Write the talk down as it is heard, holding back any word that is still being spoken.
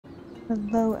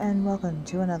Hello and welcome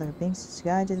to another Binx's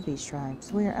Guide to the Beach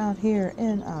Tribes. We are out here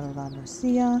in outer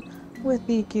Noscea with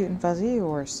the cute and fuzzy,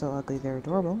 or so ugly they're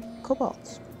adorable,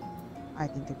 Kobolds. I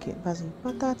think they're cute and fuzzy,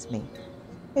 but that's me.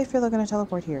 If you're looking to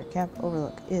teleport here, Camp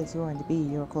Overlook is going to be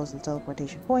your closest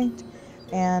teleportation point.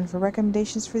 And for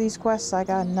recommendations for these quests, I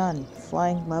got none.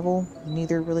 Flying level,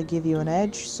 neither really give you an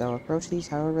edge, so approach these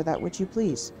however that which you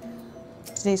please.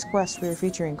 Today's quest we are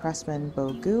featuring Craftsman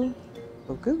Bo Gu.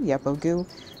 Bo Gu? Yeah, Bo Gu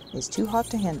is too hot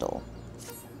to handle.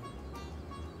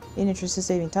 In interest of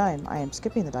saving time, I am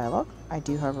skipping the dialogue. I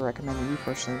do, however, recommend that you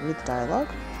personally read the dialogue.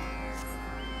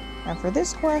 And for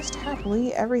this quest,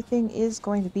 happily, everything is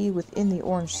going to be within the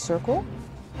orange circle.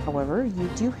 However, you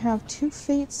do have two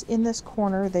fates in this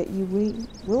corner that you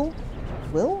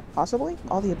will, possibly,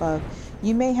 all the above,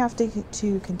 you may have to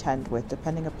contend with,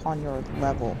 depending upon your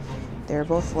level. They're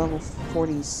both level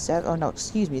 47, oh no,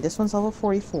 excuse me, this one's level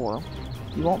 44.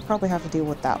 You won't probably have to deal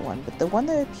with that one, but the one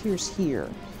that appears here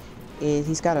is,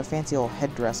 he's got a fancy old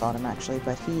headdress on him actually,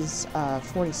 but he's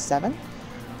 47.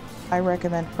 I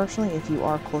recommend personally, if you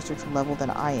are closer to level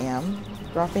than I am,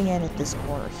 dropping in at this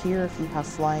corner here if you have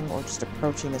flying, or just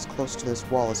approaching as close to this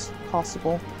wall as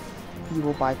possible. You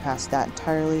will bypass that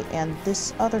entirely, and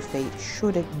this other fate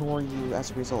should ignore you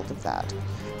as a result of that.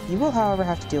 You will, however,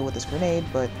 have to deal with this grenade,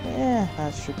 but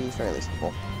that should be fairly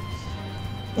simple.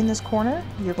 In this corner,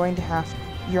 you're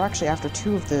actually after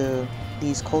two of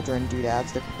these cauldron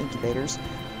doodads, the incubators.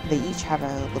 They each have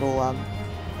a little, I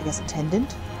guess,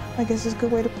 attendant, I guess is a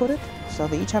good way to put it. So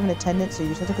they each have an attendant, so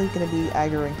you're typically going to be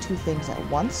aggroing two things at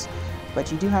once,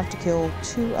 but you do have to kill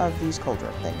two of these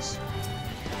cauldron things.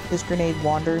 This grenade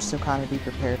wanders, so kind of be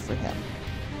prepared for him.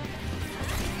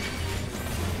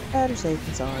 Better safe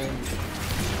than sorry.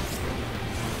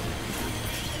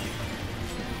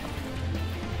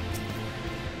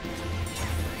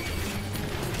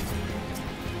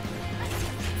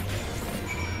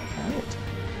 Alright.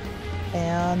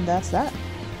 And that's that.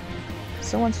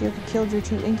 So once you've killed your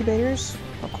two incubators,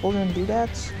 or cauldron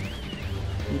doodads,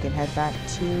 you can head back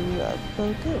to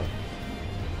Bo Gu.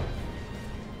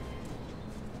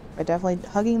 But definitely,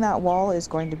 hugging that wall is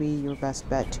going to be your best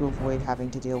bet to avoid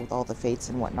having to deal with all the fates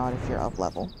and whatnot if you're up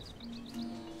level.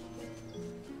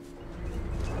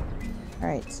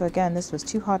 Alright, so again, this was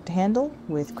Too Hot to Handle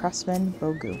with Craftsman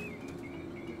Bo Gu.